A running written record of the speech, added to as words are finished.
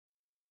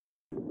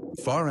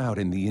Far out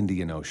in the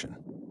Indian Ocean,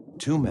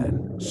 two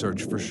men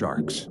search for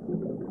sharks.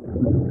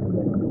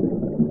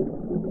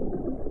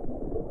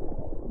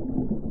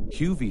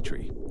 Hugh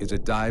Vitry is a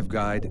dive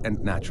guide and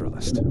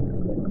naturalist.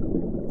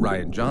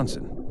 Ryan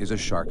Johnson is a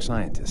shark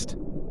scientist.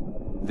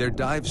 Their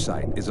dive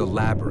site is a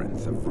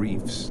labyrinth of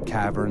reefs,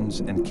 caverns,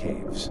 and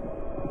caves.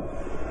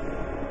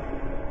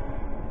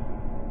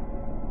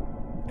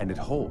 And it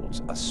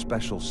holds a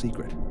special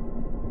secret.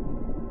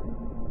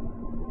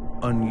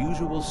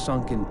 Unusual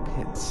sunken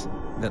pits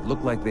that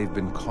look like they've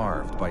been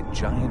carved by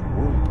giant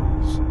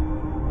whirlpools.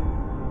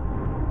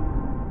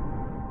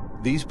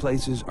 These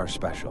places are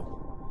special.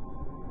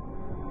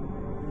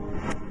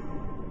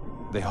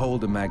 They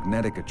hold a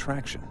magnetic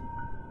attraction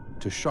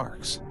to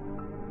sharks.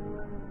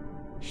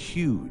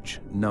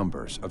 Huge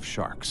numbers of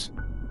sharks.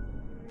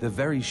 The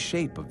very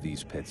shape of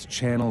these pits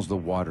channels the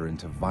water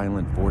into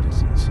violent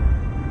vortices.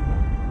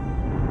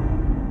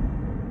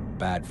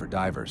 Bad for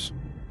divers,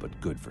 but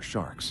good for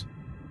sharks.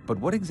 But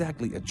what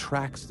exactly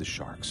attracts the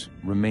sharks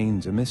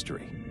remains a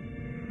mystery.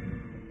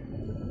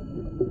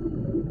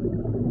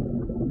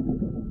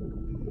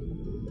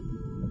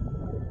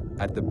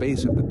 At the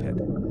base of the pit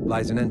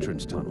lies an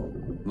entrance tunnel,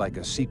 like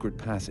a secret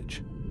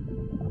passage.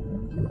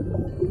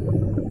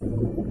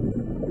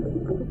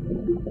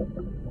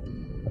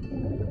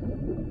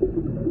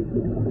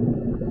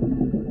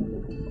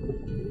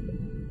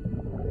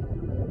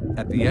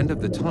 At the end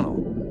of the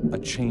tunnel, a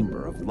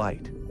chamber of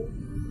light.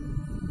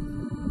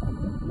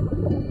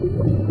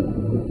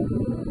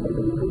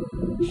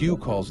 Hugh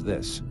calls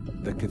this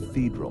the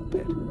cathedral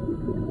pit.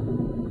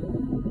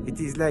 It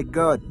is like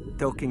God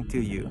talking to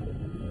you.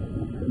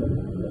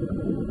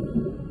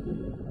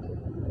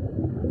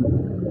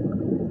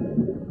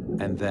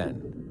 And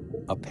then,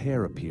 a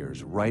pair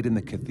appears right in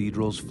the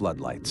cathedral's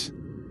floodlights.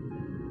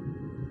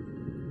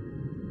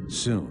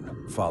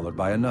 Soon, followed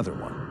by another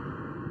one.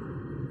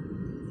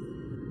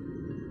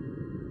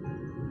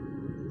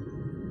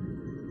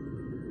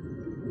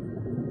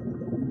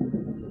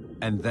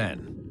 And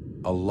then,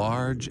 a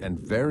large and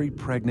very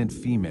pregnant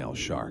female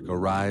shark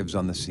arrives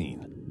on the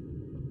scene.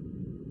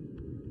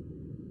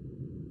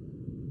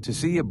 To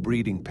see a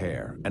breeding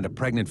pair and a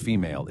pregnant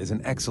female is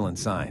an excellent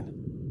sign.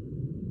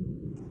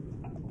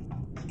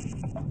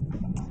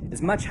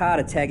 It's much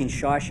harder tagging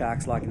shy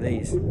sharks like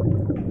these.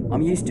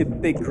 I'm used to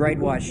big great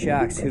white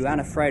sharks who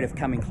aren't afraid of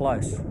coming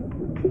close.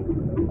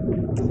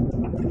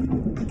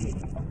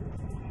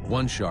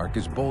 One shark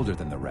is bolder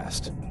than the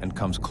rest and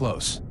comes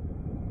close.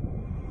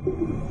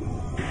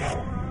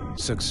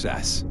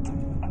 Success.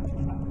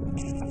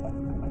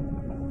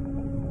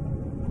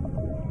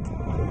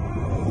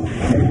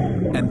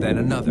 And then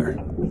another.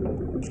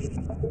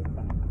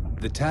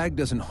 The tag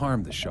doesn't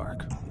harm the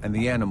shark, and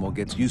the animal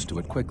gets used to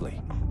it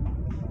quickly.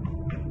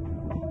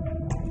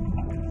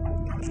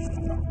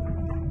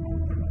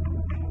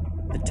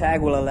 The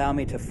tag will allow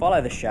me to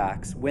follow the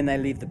sharks when they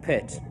leave the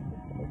pit.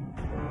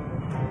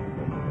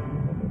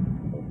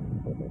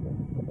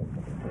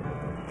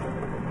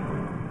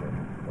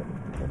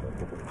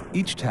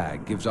 Each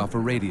tag gives off a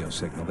radio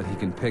signal that he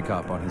can pick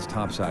up on his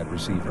topside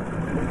receiver.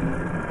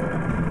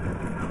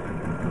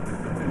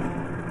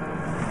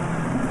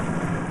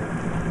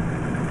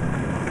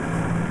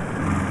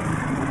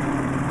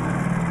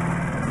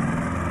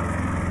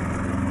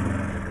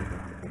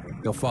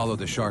 He'll follow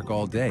the shark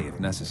all day if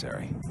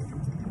necessary.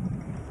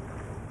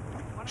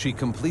 She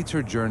completes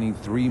her journey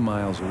 3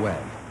 miles away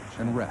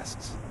and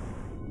rests.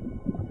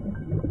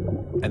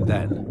 And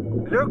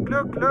then...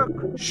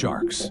 Look!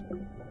 Sharks.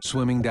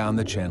 Swimming down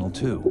the channel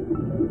too.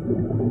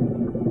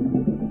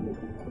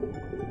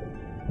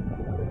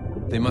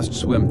 They must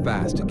swim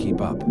fast to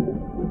keep up.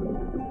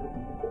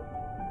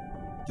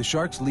 The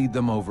sharks lead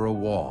them over a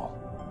wall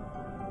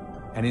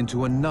and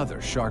into another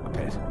shark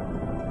pit.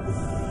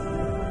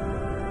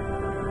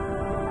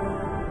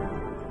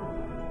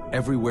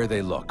 Everywhere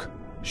they look,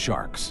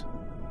 sharks.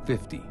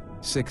 50,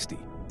 60,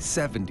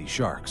 70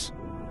 sharks.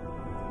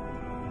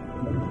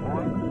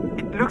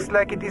 It looks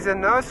like it is a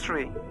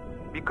nursery,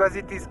 because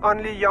it is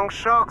only young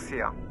sharks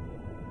here.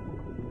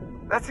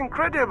 That's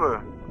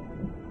incredible.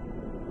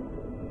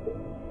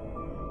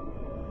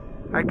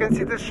 I can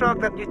see the shark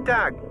that you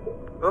tagged,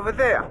 over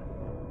there.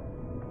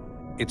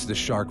 It's the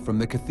shark from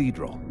the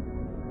cathedral.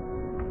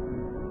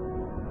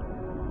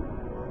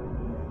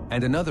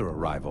 And another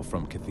arrival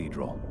from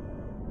cathedral.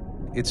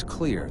 It's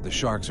clear the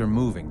sharks are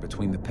moving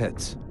between the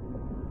pits.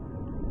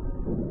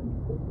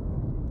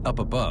 Up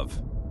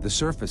above, the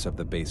surface of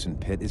the basin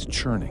pit is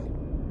churning.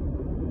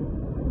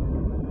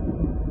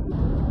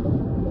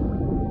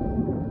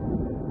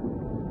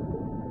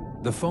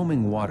 The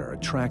foaming water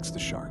attracts the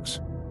sharks,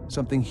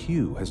 something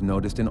Hugh has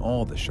noticed in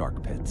all the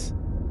shark pits.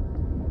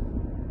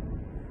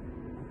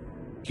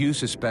 Hugh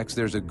suspects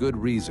there's a good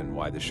reason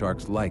why the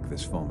sharks like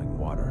this foaming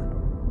water.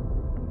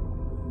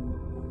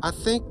 I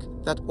think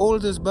that all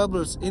those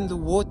bubbles in the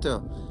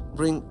water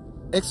bring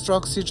extra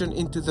oxygen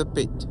into the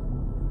pit.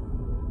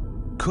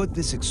 Could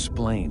this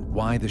explain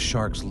why the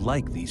sharks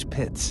like these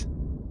pits?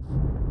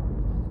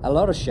 A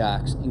lot of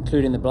sharks,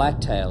 including the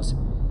blacktails,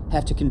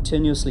 have to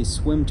continuously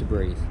swim to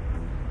breathe.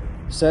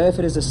 So if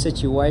it is a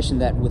situation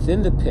that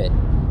within the pit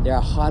there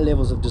are high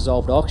levels of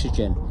dissolved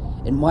oxygen,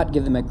 it might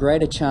give them a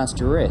greater chance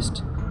to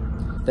rest.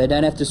 They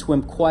don't have to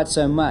swim quite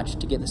so much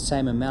to get the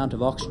same amount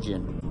of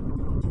oxygen.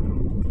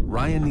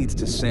 Ryan needs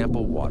to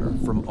sample water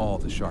from all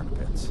the shark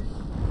pits.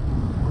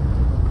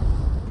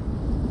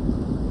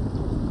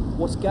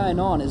 What's going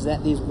on is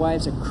that these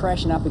waves are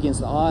crashing up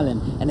against the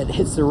island and it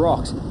hits the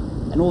rocks,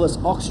 and all this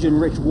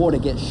oxygen-rich water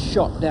gets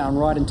shot down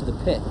right into the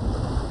pit.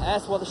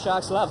 That's what the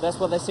sharks love. That's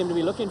what they seem to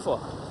be looking for.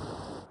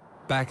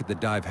 Back at the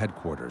dive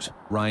headquarters,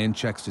 Ryan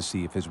checks to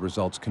see if his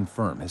results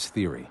confirm his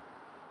theory.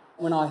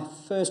 When I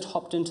first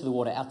hopped into the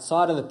water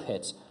outside of the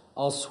pits,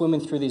 I was swimming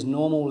through these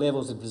normal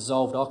levels of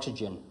dissolved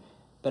oxygen.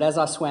 But as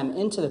I swam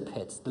into the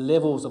pits, the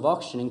levels of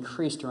oxygen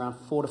increased around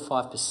 4 to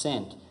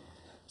 5%.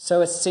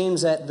 So it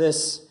seems that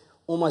this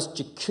almost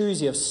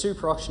jacuzzi of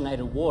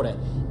superoxygenated water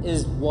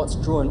is what's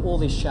drawing all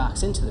these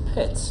sharks into the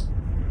pits.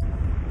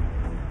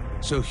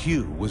 So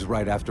Hugh was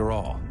right after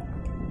all.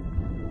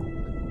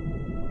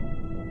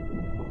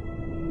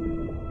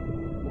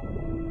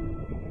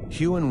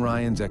 Hugh and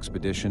Ryan's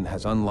expedition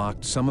has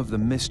unlocked some of the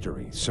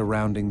mystery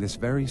surrounding this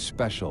very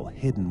special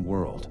hidden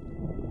world.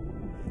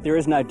 There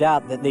is no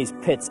doubt that these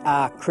pits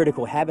are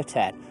critical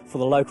habitat for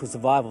the local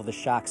survival of the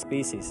shark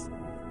species.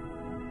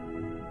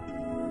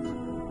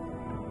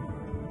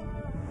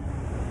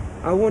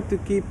 I want to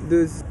keep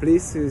those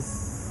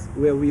places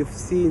where we have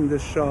seen the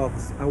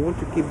sharks, I want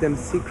to keep them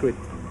secret,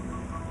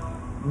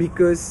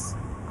 because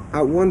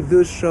I want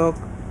those sharks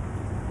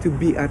to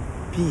be at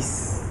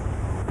peace.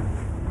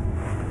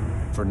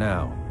 For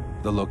now,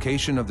 the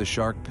location of the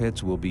shark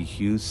pits will be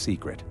Hugh's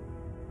secret.